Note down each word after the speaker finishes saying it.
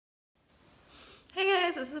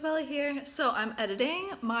this is Bella here. So I'm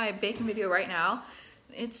editing my baking video right now.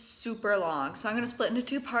 It's super long, so I'm gonna split into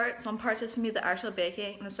two parts. One part's just gonna be the actual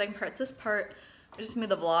baking, and the second part's this part, which is gonna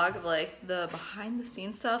be the vlog of like the behind the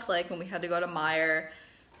scenes stuff, like when we had to go to Meijer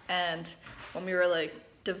and when we were like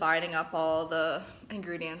dividing up all the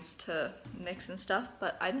ingredients to mix and stuff,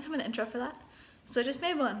 but I didn't have an intro for that, so I just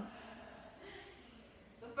made one.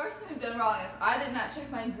 The first thing I've done wrong is I did not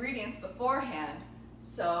check my ingredients beforehand,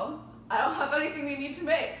 so I don't have anything we need to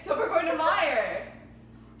make, so we're going to Meijer.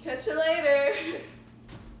 Catch you later.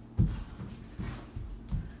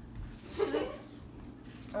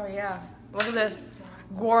 Oh yeah, look at this.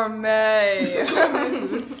 Gourmet.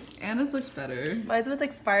 Anna's looks better. Mine's with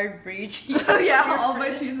expired brie cheese. Oh yeah, all my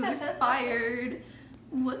cheese is expired.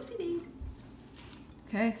 Whoopsie daisies.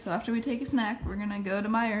 Okay, so after we take a snack, we're gonna go to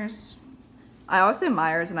Meijer's. I always say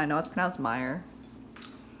Meijer's and I know it's pronounced Meijer.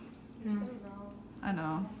 You're so wrong. I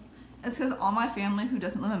know. It's because all my family who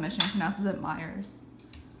doesn't live in Michigan pronounces it Meijer's.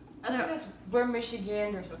 That's because we're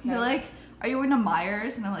Michiganders, okay? They're like, are you going to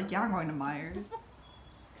Meijer's? And I'm like, yeah, I'm going to Meijer's.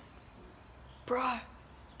 Bruh,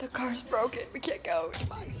 the car's broken. We can't go.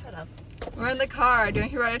 Shut up. We're in the car. Do you want to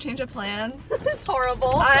hear about our change of plans? It's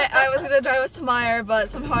horrible. I was gonna drive us to Meijer, but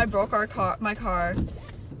somehow I broke my car.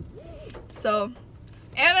 So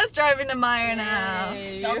Anna's driving to Meijer now.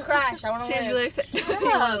 Don't crash. I want to live. She's really excited. You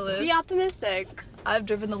Yeah, wanna live? be optimistic. I've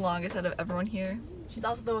driven the longest out of everyone here. She's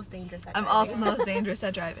also the most dangerous at I'm driving. also the most dangerous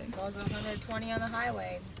at driving. Goes 120 on the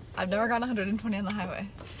highway. I've never gone 120 on the highway.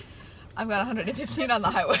 I've got 115 on the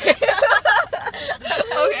highway.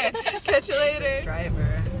 Okay, catch you later.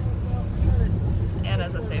 Driver.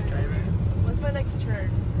 Anna's a safe driver. What's my next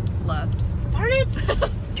turn? Left. Darn it!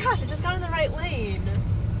 Gosh, I just got in the right lane.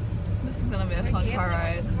 This is gonna be a fun car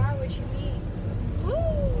ride. The car, what you mean?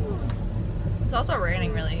 Woo! It's also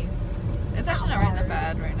raining really. It's actually not raining that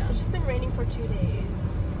bad right now. It's just been raining for 2 days.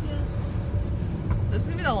 This is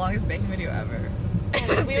gonna be the longest baking video ever.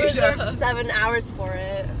 We reserved 7 hours for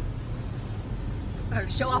it. I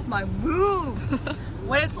would show off my moves.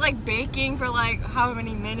 When it's like baking for like how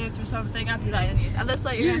many minutes or something, I'd be like, At this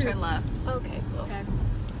light, you're gonna turn left. Okay, cool. okay.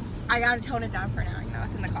 I gotta tone it down for now, you know,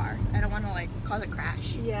 it's in the car. I don't wanna like cause a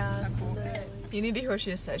crash. Yeah. So cool. You need to hear what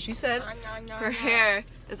she just said. She said No. her hair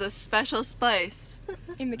is a special spice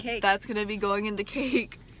In the cake. that's gonna be going in the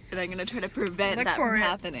cake, and I'm gonna try to prevent Look that for from it.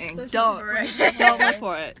 happening. So she Don't should braid. don't look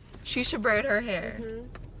for it. She should braid her hair.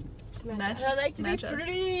 Match, I like to be match us.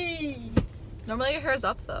 pretty. Normally your hair's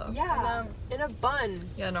up though. Yeah, in a bun.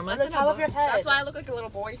 Yeah, normally On the it's in a top of your bun. head. That's why I look like a little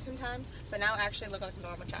boy sometimes, but now I actually look like a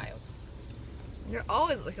normal child. You're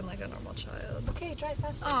always looking like a normal child. Okay, drive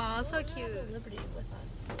faster. Aw, so We don't have cute. the Liberty with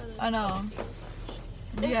us. I know.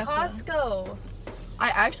 In Yeah, Costco. I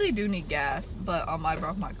actually do need gas, but I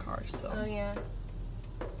broke my car, so. Oh yeah.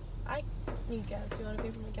 I need gas. Do you want to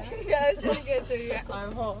pay for my gas? Yeah, I was trying to get through your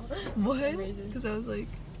arm hole. What? reason. Because I was like,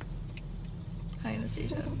 hi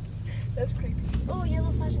Anastasia. That's creepy. Oh,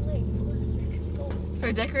 yellow flashing light. Oh.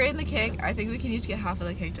 For decorating the cake, I think we can each get half of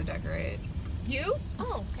the cake to decorate. You?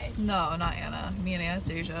 Oh, okay. No, not Anna. Me and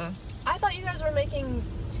Anastasia. I thought you guys were making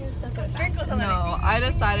 2 separate. Sprinkles on No, I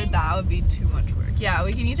decided that would be too much work. Yeah,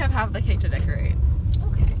 we can each have half of the cake to decorate.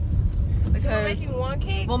 Okay. We're Because making one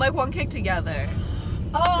cake? we'll make one cake together.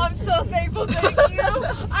 Oh, I'm so thankful, thank you.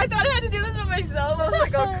 I thought I had to do this by myself. I was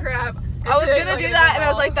like, oh crap. I was It's gonna like do an that and I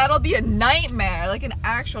was hour. like, that'll be a nightmare, like an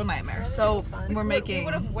actual nightmare. So we're We making,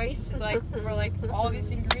 would have wasted like for like all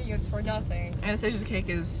these ingredients for nothing. Anastasia's cake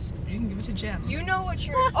is, you can give it to Jim. You know what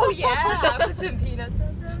you're. Oh yeah, I put some peanuts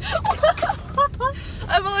in them.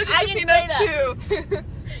 I'm allergic I to didn't peanuts say too.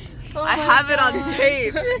 Oh I my have it on God.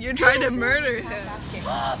 tape. You're trying to murder him.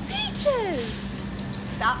 Peaches.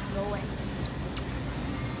 Stop. Go away.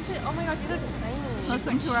 Oh my god, these are tiny.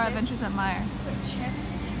 Welcome to our adventures at Meijer. Put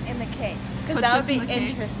chips in the cake, Put because that would chips be in the cake?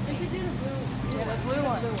 interesting. Yeah, the blue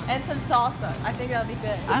ones and some salsa. I think that'll be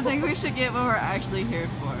good. I think we should get what we're actually here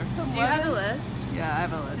for. Some Do you have a list? Yeah, I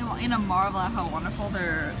have a list. I want you to marvel at how wonderful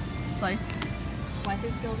their slicing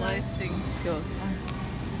skills are.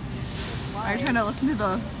 Are you trying to listen to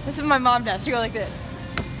the... This is what my mom does. She go like this.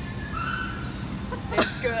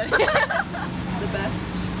 It's good. the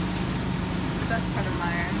best part of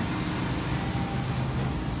Meijer.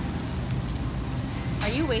 Are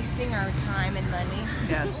you wasting our time and money?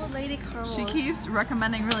 Yes. Little lady caramel. She keeps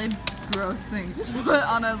recommending really gross things to put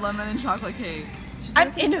on a lemon and chocolate cake.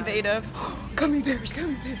 I'm innovative. Gummy bears,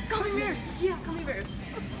 gummy bears. Gummy bears. Yeah, gummy bears.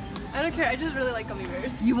 I don't care. I just really like gummy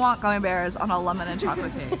bears. You want gummy bears on a lemon and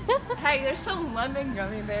chocolate cake. Hey, there's some lemon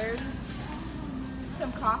gummy bears.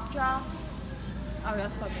 Some cough drops. Oh,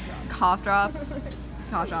 that's lemon drops. Cough drops.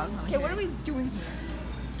 Cough drops. Okay, what are we doing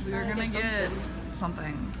here? We were gonna get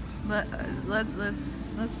something.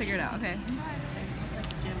 Let's figure it out. Okay. Like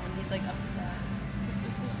Jim when he's like upset.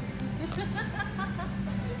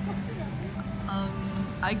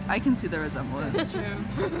 I can see the resemblance.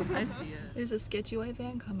 True. I see it. There's a sketchy white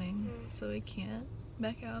van coming, so we can't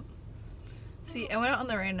back out. See, I went out in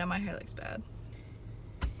the rain and my hair looks bad.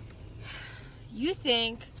 You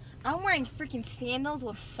think I'm wearing freaking sandals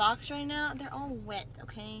with socks right now? They're all wet,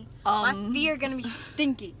 okay? My feet are gonna be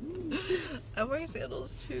stinky. I'm wearing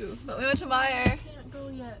sandals too, but we went to Meyer. I can't go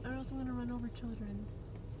yet, or else I'm gonna run over children.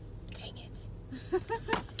 Dang it.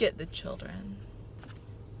 Get the children.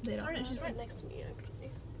 They don't. Darn it, know. she's right next to me actually.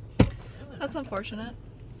 That's unfortunate.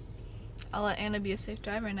 I'll let Anna be a safe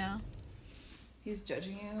driver now. He's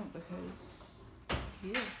judging you because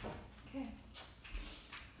he is. Okay.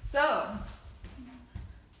 So,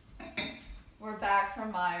 we're back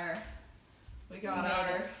from Meyer. We got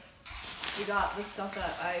the stuff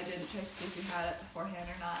that I didn't check to see if you had it beforehand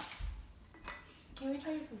or not. Can we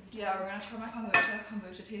try your food? Yeah, we're gonna try my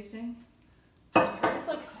kombucha tasting. It's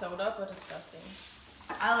like soda, but disgusting.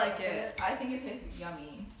 I like it. I think it tastes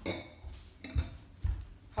yummy.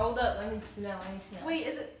 Hold up, let me smell. Wait,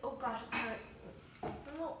 is it? Oh gosh, it's hot.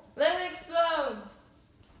 No. Let it explode!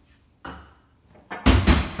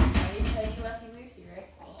 Ready, tighty, lefty, loosey, right?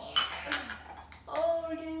 Oh,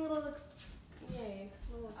 we're getting little yay.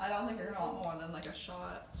 I don't think you're gonna want more than like a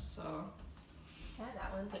shot, so. Try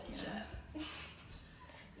that one. Yeah.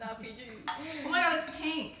 Not PG. Oh my god, it's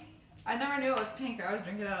pink! I never knew it was pink. I always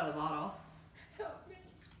drink it out of the bottle. Help me.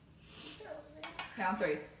 Help me. Okay, on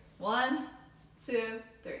 3. 1, 2,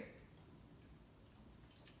 3.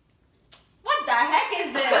 What the heck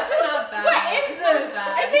is this? That's not bad. What is It's this? not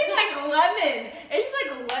bad. It tastes like lemon. It tastes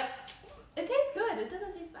like It tastes good. It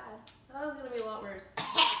doesn't taste bad. I thought it was gonna be a lot worse.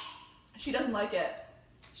 She doesn't like it.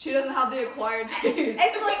 She doesn't have the acquired taste.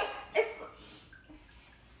 It's like, it's...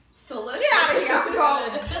 delicious. Get out of here, I'm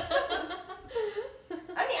going.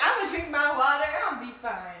 I mean, I'm gonna drink my water. I'll be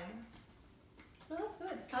fine. Well, that's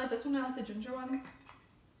good. I like this one. I like the ginger one.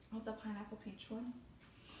 I like the pineapple peach one.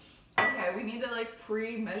 Okay, we need to like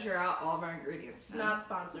pre-measure out all of our ingredients now. Not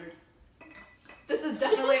sponsored. This is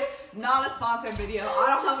definitely not a sponsored video. I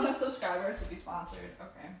don't have enough subscribers to be sponsored.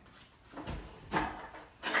 Okay.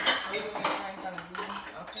 Are we gonna try in front of you?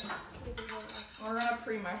 Okay. We're gonna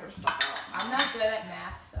pre-measure stuff I'm not good at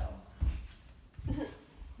math, so.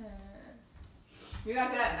 You're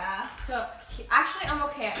not good at math. So, actually, I'm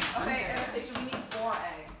okay at math. Okay, Anastasia, we need 4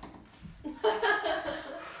 eggs.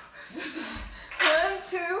 1,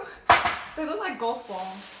 2. They look like golf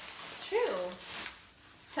balls. True.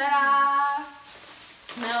 Ta-da!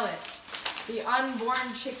 Smell it. The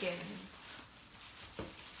unborn chickens.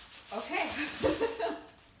 Okay.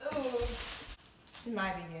 Ooh. This is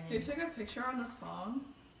my beginning. They took a picture on this phone.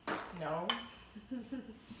 No.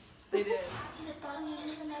 They did.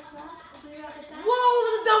 Whoa, it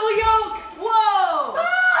was a double yolk! Whoa!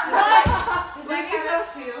 What? Does that count as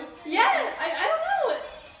 2? Yeah, I don't know.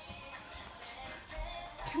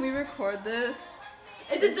 Can we record this?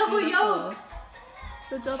 It's a double yolk.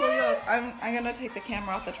 It's a double yolk. I'm gonna take the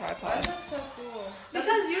camera off the tripod. That's so cool.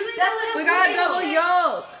 Because usually We got a double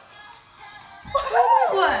yolk.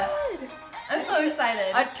 What? I'm so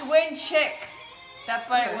excited. A twin chick. That's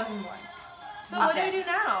why it wasn't one. So what do we do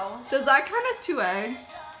now? Does that count as 2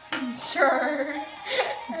 eggs? Sure.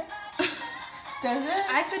 Does it?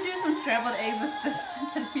 I could do some scrambled eggs with this, and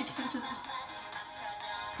then we can just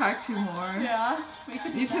Crack 2 more. yeah. We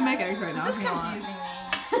could. You can make eggs right now This if is you want. confusing me.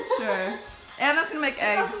 Sure. Anna's gonna make It's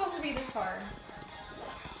not eggs. supposed to be this hard.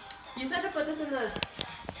 You said to put this in the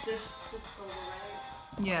dish disposal,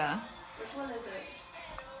 right? Yeah. Which one is it?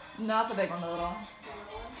 Not the big one, the little one.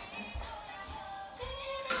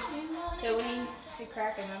 So we need to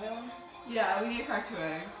crack another one? Yeah, we need to crack 2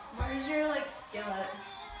 eggs. Where's your like skillet?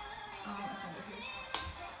 I found it here.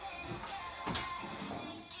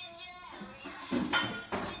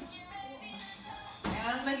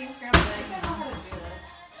 Anna's making scrambled eggs. I don't know how to do this.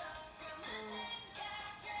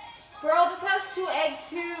 Girl, this has 2 eggs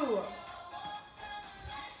too.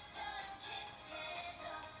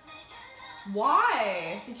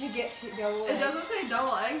 Why? Did you get 2 double It eggs? doesn't say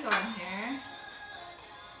double eggs on here.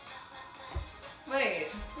 Wait,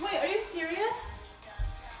 Wait, are you serious?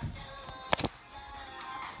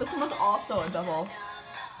 this one was also a double.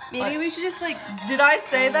 Maybe Like- we should just like. Did I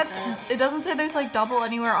say that? It doesn't say there's like double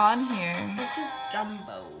anywhere on here. It's just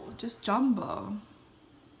jumbo. Just jumbo.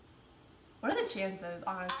 What are the chances,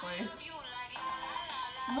 honestly?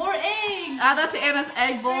 More eggs! Add that to Anna's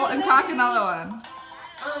egg bowl and crack another one.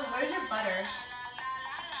 Where's your butter?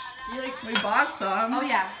 Do you like. We bought some. Oh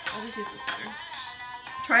yeah, I'll just use this butter.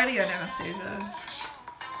 Try it again, Anastasia.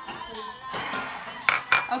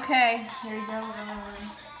 Okay, here you go.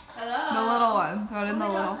 Hello. The little one. Throw it in the Oh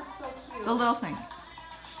my little. God, this is so cute. The little sink.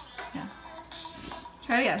 Yeah.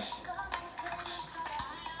 Try it again.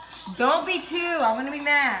 Don't be 2. I'm gonna be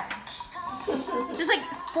mad. There's like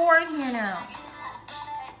 4 in here now.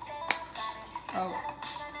 Oh.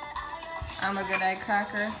 I'm a good egg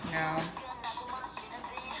cracker. No.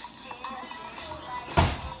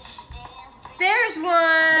 There's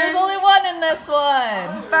one. There's only one in this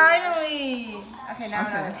one. Finally. Okay, now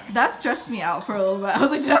Okay. another one. That stressed me out for a little bit. I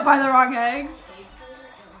was like, did I buy the wrong eggs?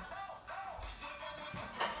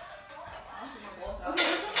 Okay,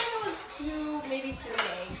 this looks like it was 2, maybe 3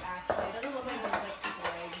 eggs actually. It doesn't look like it was like 2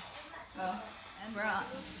 eggs. Oh, and we're on.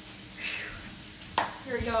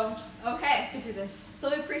 Here we go. Okay. We do this. So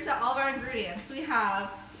we preset all of our ingredients. We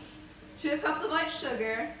have 2 cups of white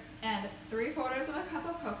sugar and 3/4 of a cup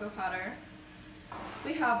of cocoa powder.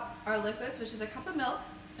 We have our liquids, which is a cup of milk,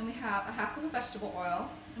 and we have a 1/2 cup of vegetable oil,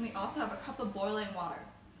 and we also have a cup of boiling water.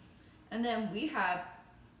 And then we have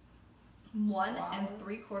 1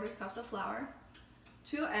 3/4 cups of flour,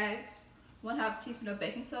 2 eggs, 1/2 teaspoon of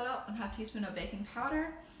baking soda, 1/2 teaspoon of baking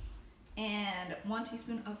powder, and 1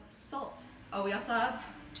 teaspoon of salt. Oh, we also have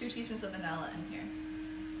 2 teaspoons of vanilla in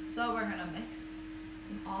here. So we're gonna mix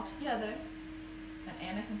them all together, and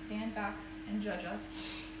Anna can stand back and judge us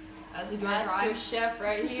as we do our dry. Master chef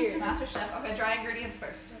right here. Master chef. Okay, dry ingredients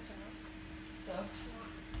first. So,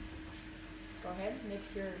 Go ahead,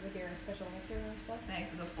 mix with your special mixer and stuff.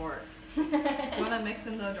 thanks, it's a fork. You wanna mix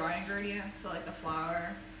in the dry ingredients, so like the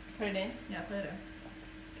flour. Put it in. Yeah, put it in.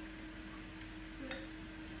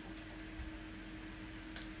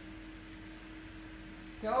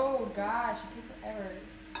 Oh gosh, it took forever.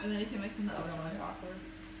 And then you can mix in the other one. Awkward.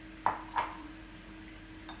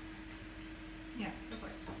 Yeah, go for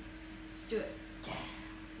it. Just do it. Yeah.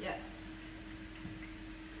 Yes.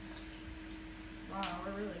 Wow,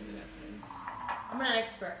 we're really good at this. I'm an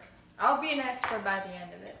expert. I'll be an expert by the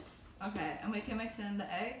end of this. Okay, and we can mix in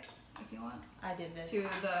the eggs if you want I did this. to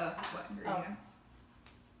the wet ingredients.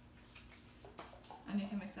 And you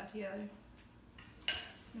can mix that together. You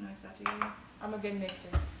can mix that together. I'm a good mixer.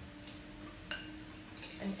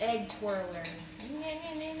 An egg twirler.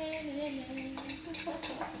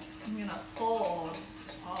 I'm gonna fold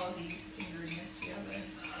all of these ingredients together.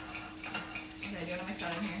 Okay, do you wanna mix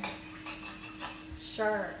that in here?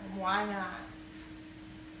 Sure, why not?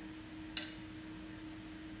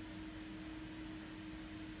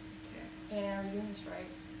 Okay. And are we doing this right?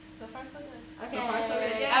 So far, so good. So far, so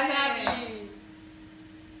good. Yay. I'm happy.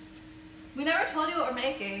 We never told you what we're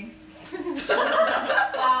making.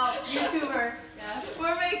 Wow, YouTuber. Yeah.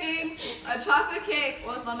 We're making a chocolate cake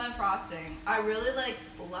with lemon frosting. I really like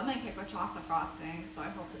lemon cake with chocolate frosting, so I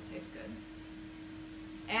hope this tastes good.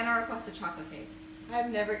 And I requested chocolate cake. I've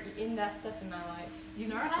never eaten that stuff in my life. You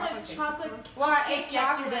know I our had chocolate a cake chocolate before? Well, I ate cake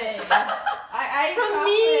chocolate. yesterday. I ate From chocolate,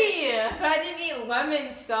 me. but I didn't eat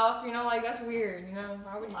lemon stuff. You know, like that's weird. You know,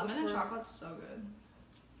 why would you? Lemon and prefer- chocolate's so good.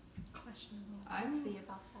 Questionable. I We'll see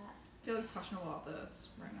about that. feel like questionable about this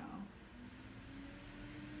right now.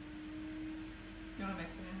 You wanna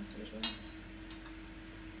mix it in, Mr. Joe?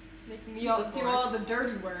 Making me all, do all the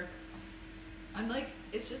dirty work. I'm like,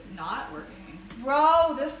 it's just not working.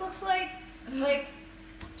 Bro, this looks like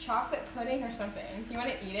chocolate pudding or something. Do you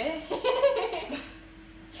want to eat it?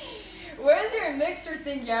 Where's your mixer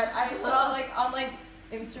thing yet? I saw it like on like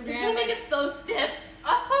Instagram. You're gonna make like- it so stiff.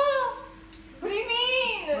 What do you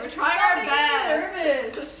mean? We're trying Stop our making me best.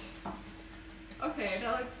 nervous. Okay,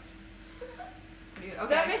 that looks pretty good.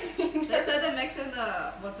 Stop Okay. making me They said to mix in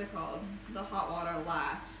the, what's it called? The hot water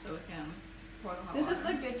last, so we can pour the hot Does water. this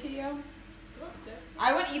look good to you? It looks good.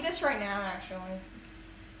 I would eat this right now, actually.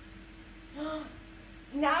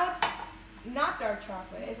 Now it's not dark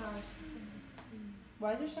chocolate. It's,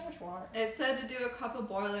 why is there so much water? It said to do a cup of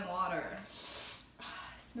boiling water.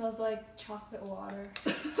 Smells like chocolate water.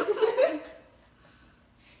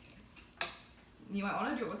 You might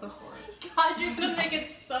want to do it with a fork. God, you're gonna make it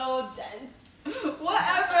so dense.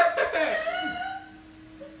 Whatever!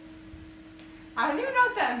 I don't even know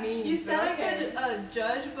what that means. You but said okay. I could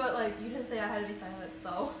judge, but like you didn't say I had to be silent,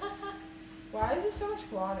 so. Why is there so much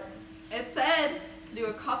water? It said do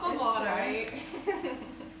a cup of Is this water. right?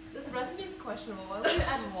 This recipe is questionable. Why would you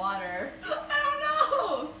add water?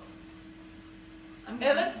 I don't know.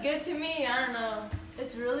 It looks good to me. I don't know.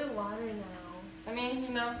 It's really watery now. I mean, you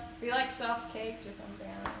know, we like soft cakes or something.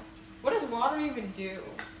 I don't know. What does water even do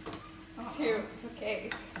to the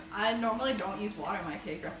cake? I normally don't use water in my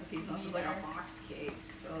cake recipes unless it's like Neither. a box cake.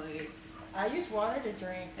 So like, I use water to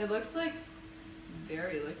drink. it looks like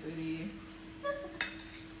very liquidy.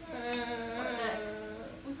 What next?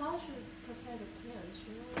 We probably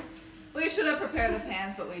should have prepared the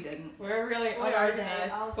pans, but we didn't. We're really We're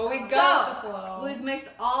unorganized, organized. but we So, got the flow. We've mixed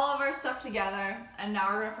all of our stuff together, and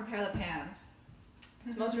now we're gonna prepare the pans.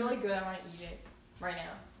 It smells really good. I want to eat it right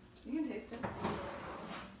now. You can taste it.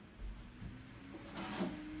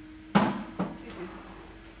 Taste these ones.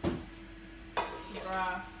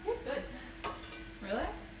 Bruh. It's good. Really?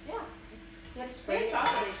 Yeah. You had to spray Space it.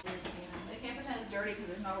 chocolate. I can't pretend it's dirty because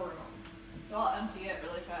there's no room. So I'll empty it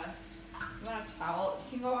really fast. You want a towel?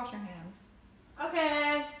 You can go wash your hands.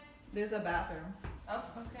 Okay. There's a bathroom. Oh,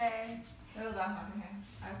 okay. There's a bathroom wash your hands.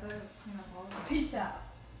 I have to clean up all this. Peace out.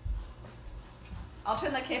 I'll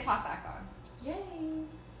turn the K-pop back on. Yay.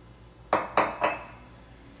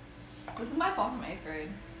 This is my phone from 8th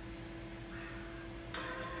grade. I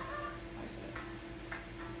see it.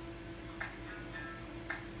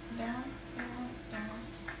 Down, down, down,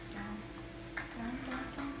 down, down, down,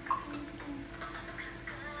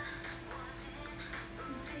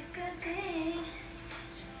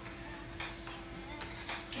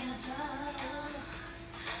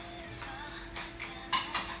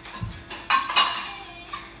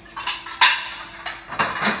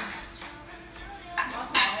 Lots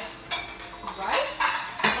of rice. Rice?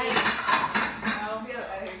 No, we have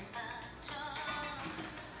eggs.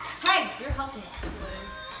 Hey, you're helping us.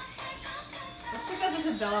 That's because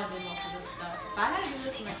Isabella did most of this stuff. If I had to do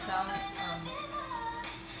this myself,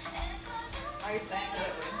 Are you saying that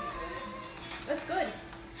it wouldn't be good? That's good.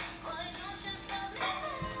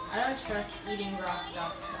 I don't trust eating raw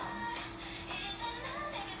stuff, so.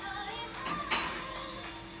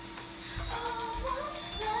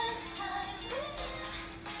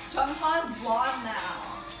 Chungha is blonde now.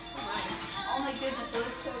 Oh my goodness, it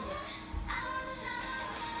looks so good.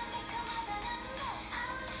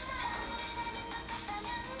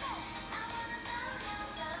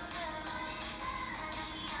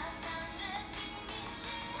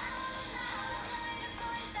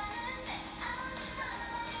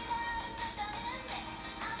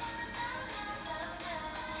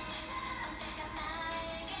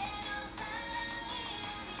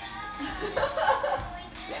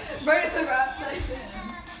 Right at the rap station.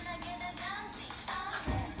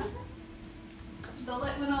 The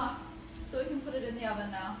light went off, so we can put it in the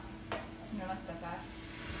oven now. I'm gonna step back.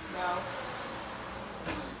 No.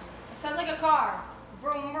 It sounds like a car.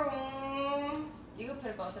 Vroom, vroom. You can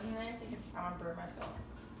put both of them in there. I think I want to burn myself.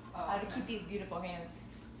 Oh, I have to okay. keep these beautiful hands.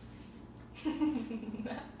 Into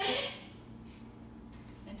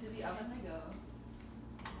the oven they go.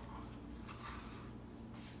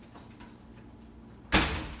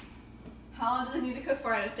 How long do they need to cook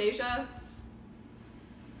for, Anastasia?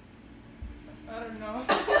 I don't know.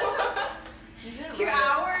 You didn't 2 write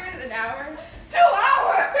hours? An hour? it. 2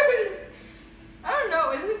 hours! I don't know.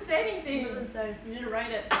 It doesn't say anything. You didn't write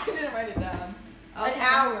it. I didn't write it down. An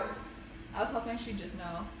hour. I was hoping she'd just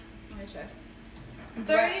know. Let me check.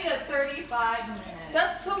 30 to 35 minutes.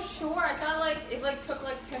 That's so short. I thought like it took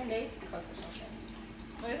 10 days to cook or something.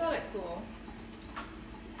 Well, I thought it cool.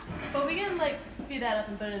 But we can like speed that up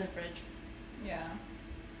and put it in the fridge. Yeah.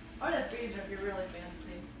 Or the freezer if you're really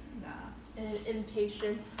fancy. Nah. And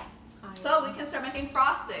impatient. So we can start making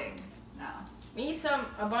frosting now. We need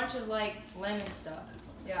a bunch of lemon stuff.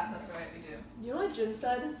 Yeah, that's right, we do. You know what Jim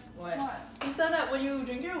said? What? He said that when you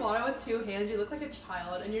drink your water with 2 hands, you look like a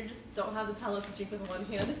child and you just don't have the talent to drink with 1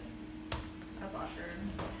 hand. That's awkward.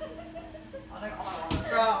 I'll drink all I want.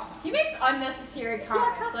 Bro, he makes unnecessary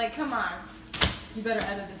comments. Like, come on. You better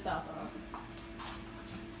edit this out, bro.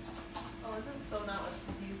 Oh, this is so not what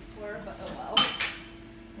these for, but oh well.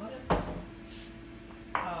 What if...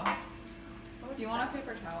 Oh. Do you want a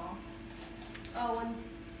paper towel? Oh, 1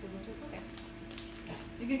 tablespoon. Okay.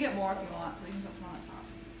 You can get more if you want, so you can put some on top.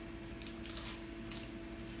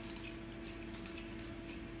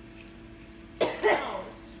 Oh.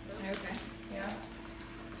 Are you okay? Yeah.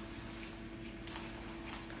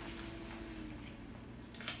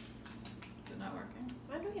 Is it not working?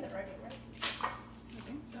 I'm doing it right. I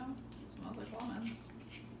think so. It smells like almonds.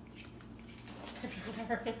 It's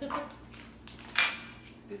everywhere. Excuse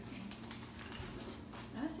me.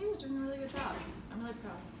 Anastasia's doing a really good job. I'm really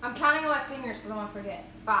proud. I'm counting on my fingers because I don't want to forget.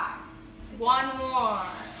 5. 1 more.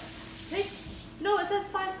 Hey, no, it says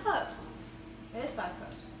 5 cups. It is 5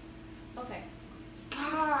 cups. Okay.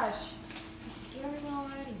 Gosh. You're scaring me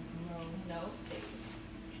already, bro. No faith.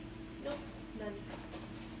 Nope. None.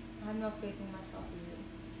 I have no faith in myself either.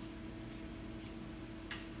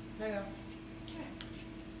 There you go. Okay.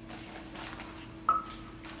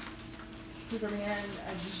 Superman, I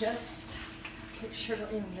just pictured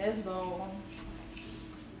in this bowl.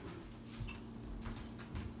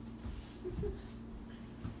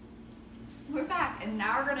 We're back. and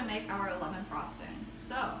now we're gonna make our lemon frosting.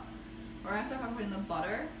 So we're gonna start by putting the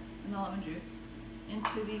butter and the lemon juice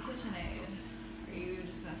into the KitchenAid. Are you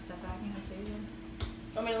just gonna step back, Anastasia?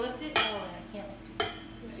 Want me to lift it? Oh, I can't lift it.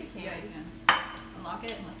 Yes, you can. Yeah, you can. Unlock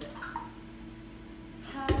it and lift it.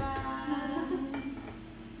 Ta-da!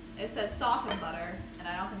 It says softened butter, and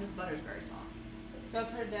I don't think this butter is very soft. So I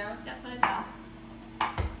put it down? Yeah, put it down.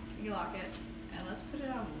 You can lock it. And let's put it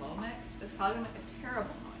on low mix. It's probably gonna make a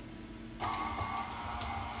terrible noise.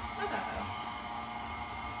 Not that bad.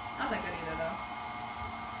 Not that good either though.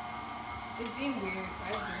 It's being weird. Why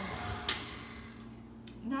is it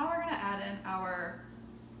doing Now we're gonna add in our,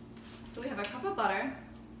 so we have a cup of butter,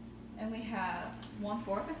 and we have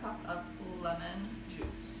 1/4 a cup of lemon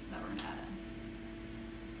juice that we're gonna add in.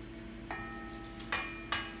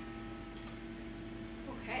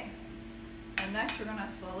 Okay. And next we're gonna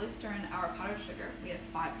slowly stir in our powdered sugar. We have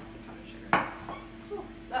 5 cups of powdered sugar. Whew,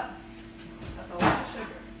 so, that's a lot of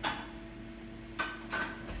sugar. that?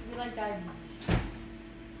 So we like diabetes.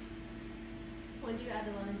 When did you add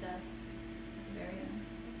the lemon zest? At the very end.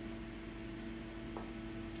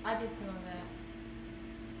 I did some of that.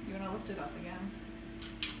 You wanna lift it up again?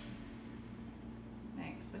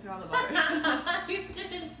 Thanks. Look at all the butter. You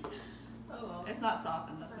didn't. Oh well. It's not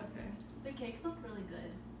softened, that's okay. The cakes look really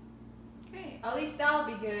good. Great. At least that'll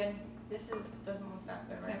be good. This doesn't look that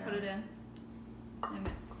good right Okay, now. put it in. And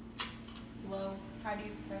mix. Low. How do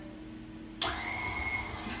you press it?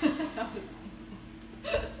 That was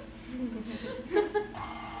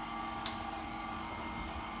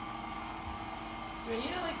Do we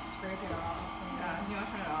need to like scrape it off? Yeah, if you want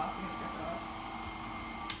to turn it off, you can scrape it off.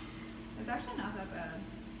 It's actually not that bad.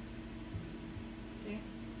 See?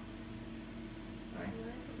 Okay.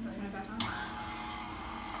 Turn it back on.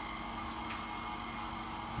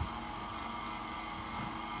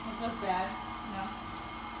 It's not bad. No.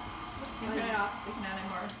 You can turn it off. We can add in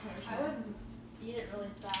more powdered I sugar. would eat it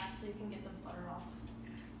really fast so you can get the butter off.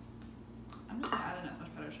 I'm just gonna add in as much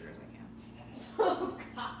powdered sugar as I can. Oh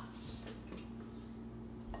god.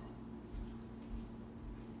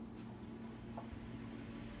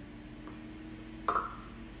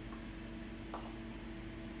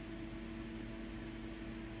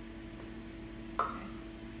 Okay.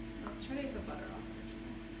 Let's try to get the butter off first.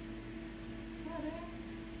 Butter.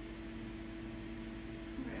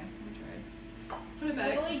 Okay, we tried. Put it You back.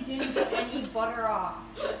 literally didn't get any butter off.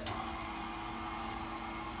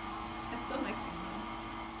 It's still mixing though.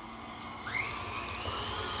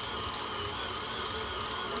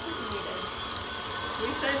 This is needed. We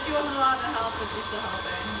said she wasn't allowed to help, but she's still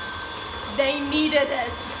helping. They needed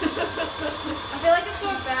it. I feel like it's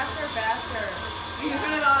going faster and faster. You can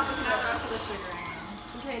turn it off and add the rest of the sugar in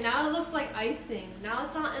now. Okay, now it looks like icing. Now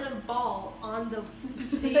it's not in a ball on the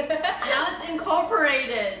see. Now it's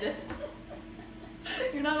incorporated.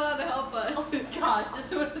 You're not allowed to help us. Oh my gosh,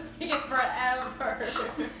 this would have taken forever.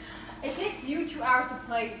 It takes you 2 hours to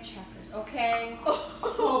play checkers, okay?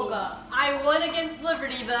 Hold up. I won against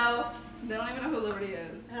Liberty though. They don't even know who Liberty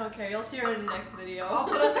is. I don't care, you'll see her in the next video. I'll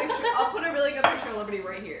put a picture. I'll put a really good picture of Liberty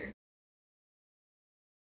right here.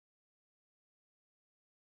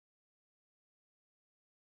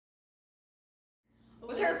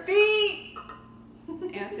 With her feet.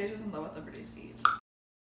 Anastasia's in love with Liberty's feet.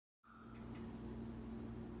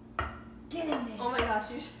 Get in there. Oh my gosh,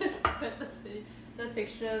 you should put the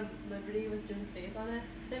picture of Liberty with Jim's face on it.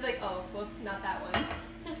 They'd be like, oh, whoops, not that one.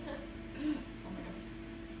 Oh my god.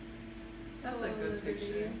 That's a Oh, good Liberty.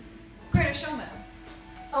 picture. Greatest Showman.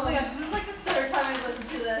 Oh my gosh, this is like the 3rd time I've listened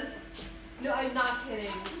to this. No, I'm not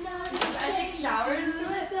kidding. I take showers to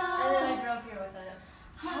it, and then I drove here with it.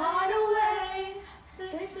 Hide away,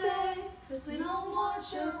 they say, 'cause we don't want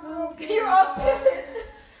your broken You're up.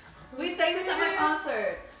 We sang this at my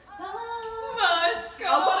concert. Must go.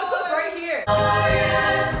 I'll put a clip right here. Do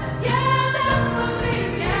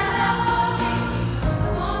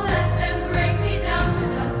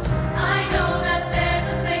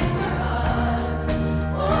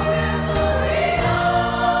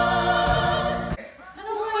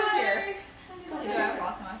I have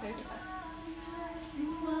frost on my face?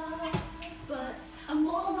 But I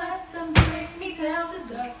won't let them break me down to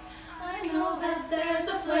dust. I know that there's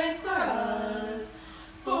a place for us,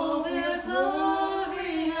 for we're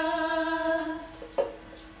glorious.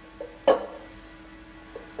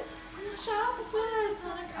 And the sharpest words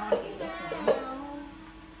on a I wanna eat this one.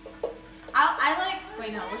 I like.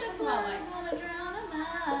 Wait, no. Which one do I like?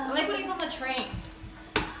 I like when he's on the train.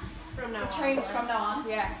 From now The train. on. From now on.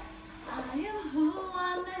 Yeah. I am who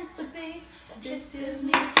I'm meant to be. This is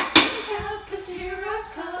me. Look out, 'cause here I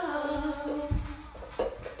come.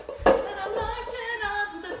 And I'm marching on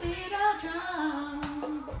to the beat of drum.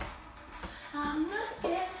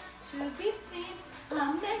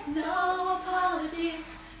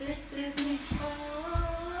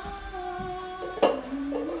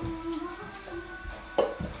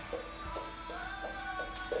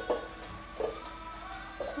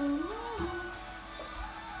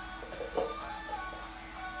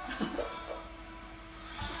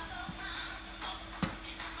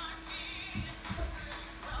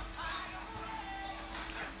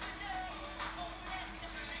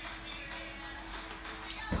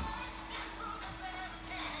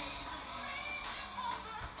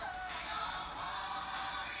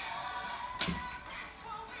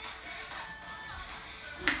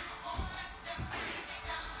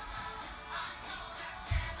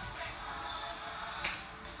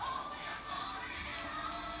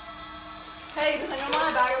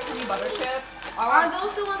 honey butter chips. Are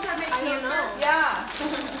those the ones that make cancer? Yeah.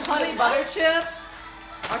 Honey butter chips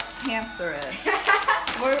are cancerous.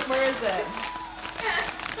 Where is it?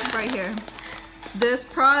 Right here. This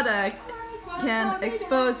product can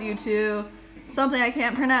expose you to something I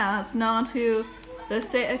can't pronounce, known to the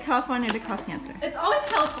state of California to cause cancer. It's always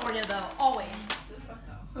California though, always. Just press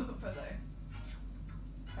no. Press A.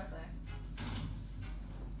 Press A.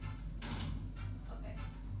 Okay.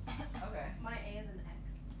 Okay. My A is an X.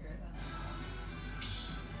 Here it is.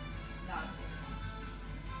 No.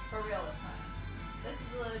 For real this time. This is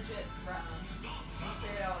a legit brown. You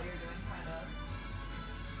figured out what you're doing, kind of.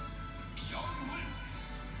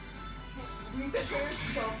 Wii Fit Trainer's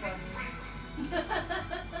so funny.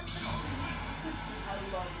 I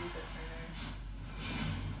love Wii Fit Trainer.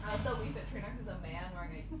 I love the Wii Fit Trainer who's a man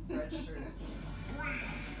wearing a red shirt.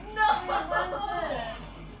 No!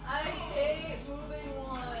 I hate moving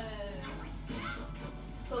ones.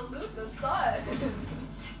 Salute the sun.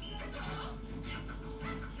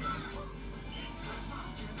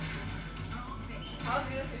 How's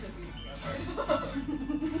Zena seem to be together?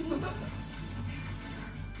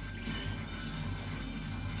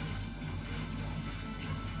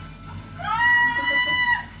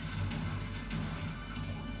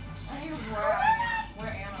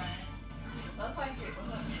 Where am I? That's why I hate when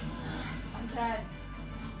I'm dead.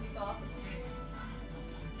 you fell off the screen.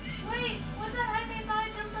 Wait, what the heck? I thought I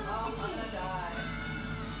jumped on the Oh, I'm thingy. gonna die.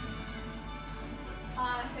 I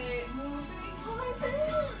hate moving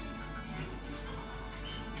voices.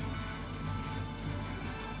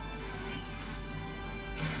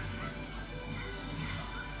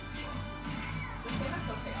 This game is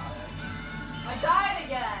so chaotic. I died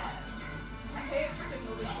again. I hate freaking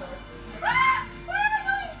moving forces. Ah! Where am I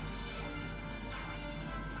going?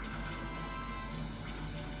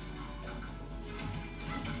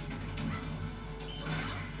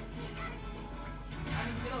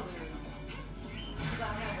 I'm gonna lose. Because I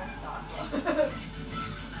only have one stock left.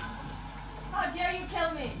 How dare you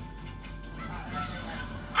kill me?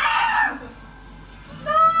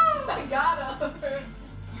 No! I got him!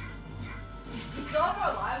 You still have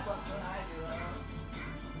more lives left than I do, though.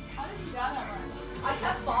 How did you got that one? I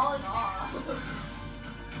kept falling off.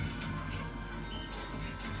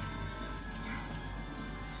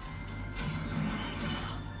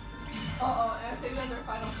 Uh-oh, Anastasia does her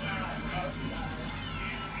final snap. Oh, she died.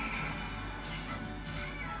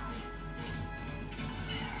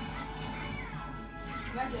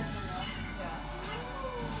 You guys did it for real? Yeah.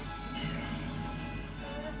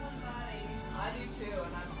 I do too,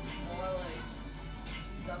 and I'm more like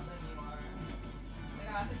used up than you are. I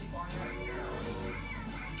think I'm 54 and you're at 0.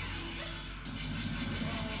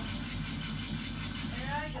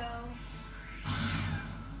 There I go.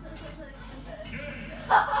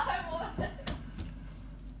 I won.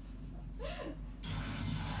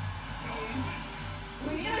 See,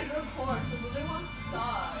 we need a good course. The moving ones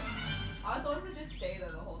suck. I want the ones that just stay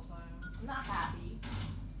there the whole time. I'm not happy.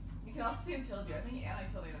 You can also see who killed you. I think Anna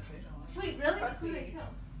killed Anastasia once. Wait, really? Press Who did I B.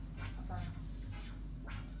 kill? I'm sorry.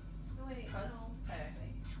 No, wait, Press no. A.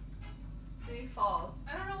 See, falls. I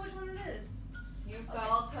don't know which one it is. You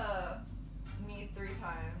fell to me 3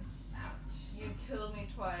 times. Ouch. You killed me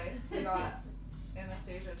twice. You got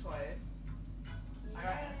Anastasia twice. I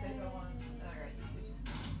got Anastasia once, and I got you 2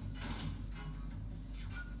 times.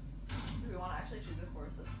 Do we want to actually choose a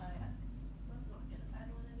course this time? Yes. Let's not get a bad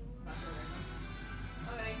one anymore. Not for random.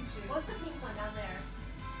 Okay, you can choose. What's the pink one down there?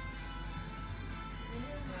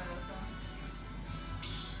 Yeah, this one. Is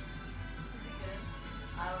it good?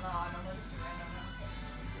 I don't know. I normally just do random now.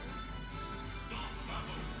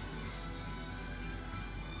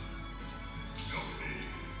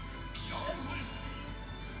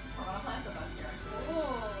 Piranha Plant's the best character.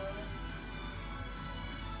 Ooh.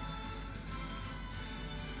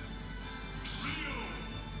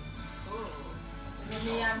 For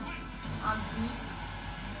me, I'm beef.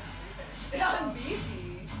 Yeah, I'm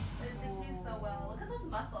beefy. It fits you so well. Look at those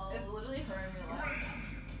muscles. It's literally her in real life.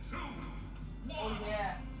 Oh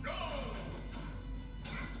yeah.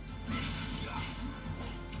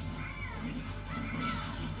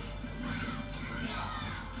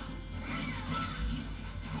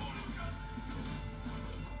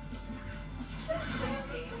 This is like a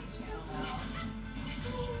gaming channel now.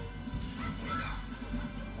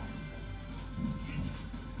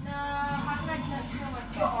 No, how can I not kill You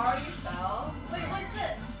myself? already fell? Wait, what's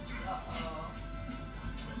this? Uh-oh.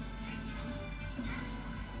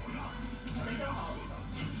 I think it'll help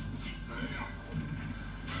something.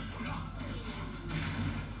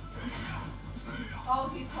 Oh,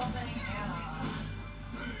 he's helping Anna.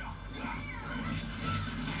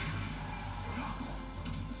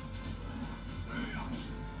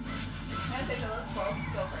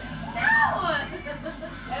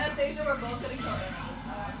 both gonna kill Anna this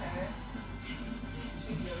time, okay?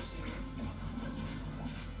 She's Yoshi.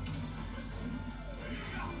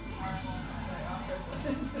 Wait, wrong person.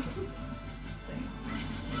 Same.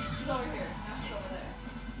 She's over here. Now she's over there.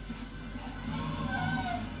 No!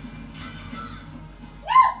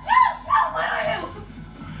 What do I do?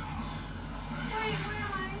 Wait, where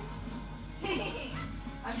am I?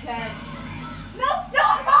 I'm dead. No,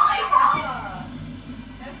 I'm falling!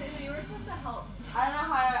 Anastasia, you were supposed to help. I don't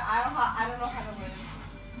know how to win.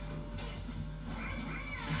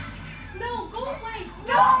 No, go away!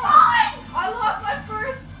 No! I lost my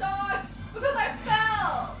first stock because I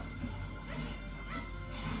fell!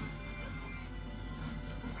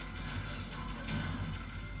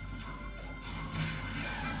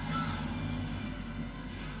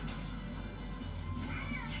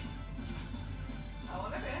 I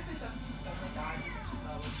wonder if Anastasia only died because she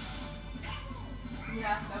fell.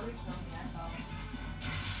 Yeah, nobody killed me. I fell.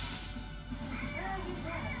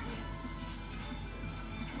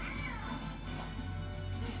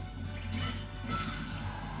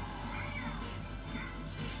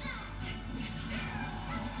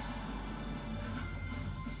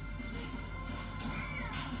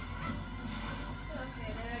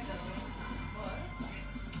 Okay, there I go. What?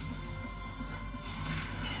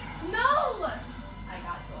 No! I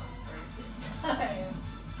got to him first this time.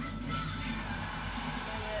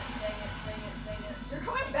 Dang it. You're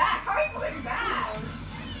coming back! How are you coming back?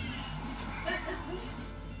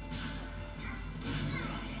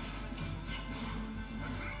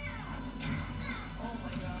 Oh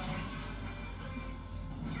my god.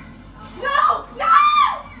 No! No!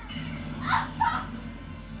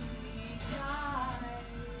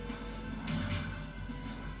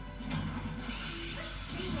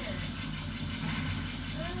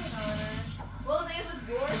 Well, the thing is with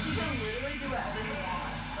yours, you can literally do whatever you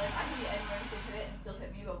want. Like, I can be anywhere to hit it and still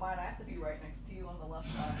hit me, but mine, I have to be right next to you on the left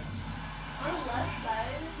side. On the left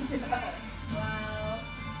side? Yeah. Wow.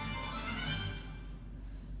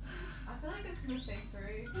 I feel like it's mistake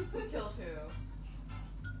 3. Who killed who?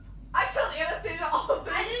 I killed Anastasia all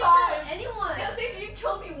 3 I didn't times! kill anyone! Anastasia, you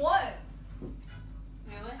killed me once!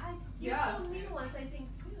 Really? You Yeah. killed me once, I think,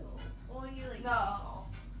 too. Or you, like... No.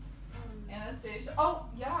 Anastasia. Oh,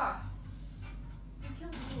 yeah. You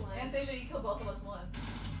killed me once. Anastasia, you killed both of us once.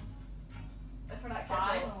 If we're not careful,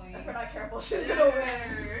 Finally. if we're not careful, she's gonna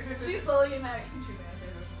win. She's slowly getting mad. You can choose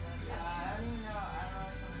Anastasia if you Yeah, want. I don't even know. I don't know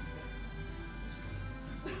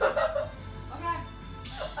which Okay.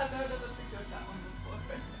 I've never done the picture chat one before.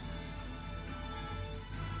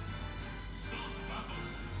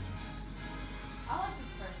 I like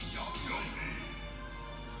this person.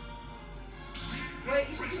 Wait,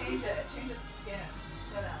 you should change it. Change its skin.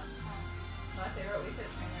 Go down. My favorite Wii Fit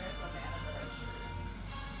trainer is the man in the red shirt.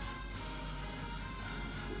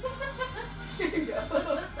 Here you go.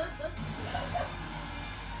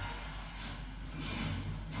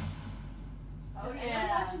 Oh Okay, yeah. I'm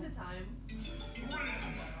watching the time.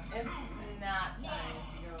 It's not time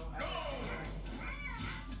to go.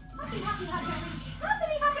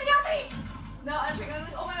 Hoppity! No, I'm thinking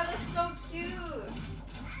like, oh my god, that's so cute.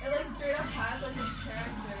 It like straight up has like a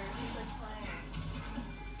character who's like playing.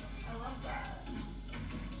 I love that.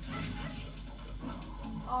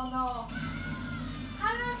 Oh no. How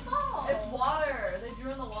did I fall? It's water. They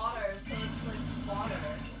drew in the water, so it's like water.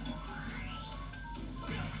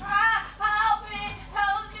 Ah! Help me!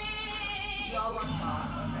 Help me! We all want stock.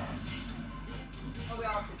 Okay. Oh, we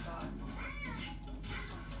all have 2 stock.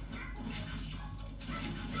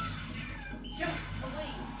 Jump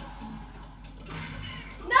away.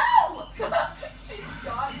 No! She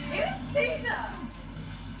got you. Anastasia!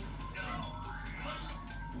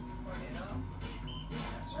 Tornado.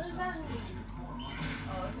 What does that mean?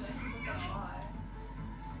 Oh, it's gonna keep us up high.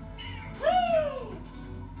 Woo!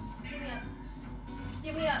 Give me up.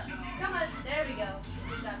 Give me up. Come on. There we go.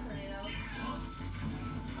 Good job, tornado.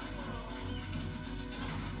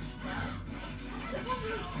 This one's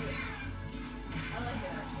really cute. I like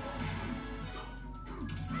it actually.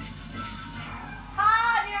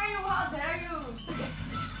 How dare you? How dare you?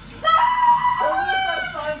 Salute the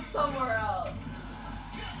sun somewhere else.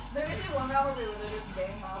 There is one round where we literally just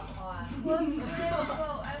gang up on. I'm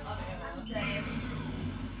dead.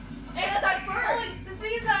 Anna died Oh, first! like, the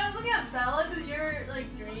thing is that I was looking at Bella because you're like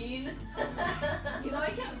green. You know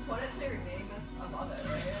you can put it so your name is above it,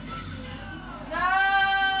 right?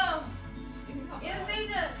 No! You can come back.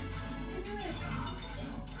 Anastasia! You can do it.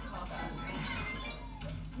 Not bad.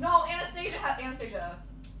 No, Anastasia.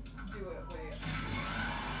 Do it, wait.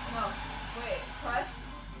 No, wait, press.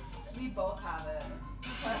 We both have it.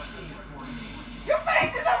 Press B. You're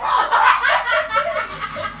facing the wrong way!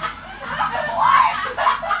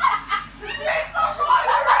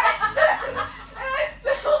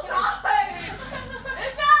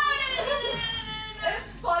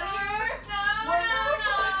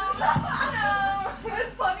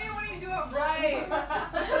 It's funny when you do it right.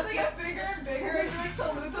 Because they get bigger and bigger and you like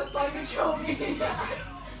salute the sun to kill me.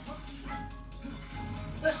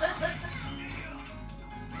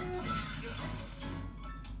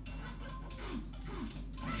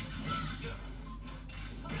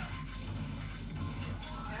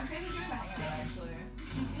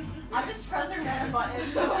 I'm just pressing random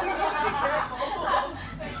buttons. So we gotta be careful.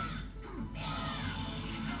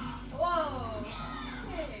 Whoa.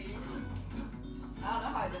 Hey. I don't know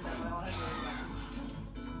how I did that, but I want to do it again.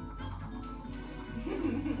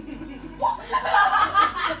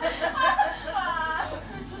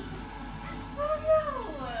 Oh no.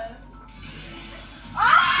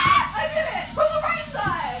 Ah! I did it! From the right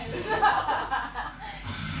side!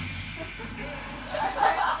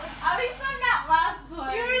 At least I'm not last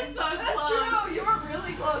place. You were so That's close. true. You were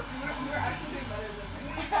really close. You were actually doing better than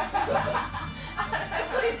me.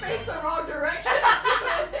 Until you faced the wrong direction.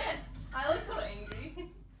 I look so angry.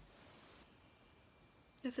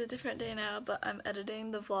 It's a different day now, but I'm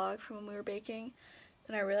editing the vlog from when we were baking,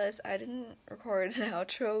 and I realized I didn't record an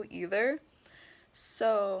outro either.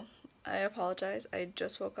 So I apologize. I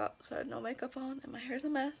just woke up, so I had no makeup on, and my hair's a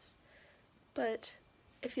mess. But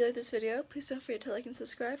if you like this video, please don't forget to like and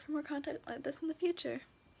subscribe for more content like this in the future.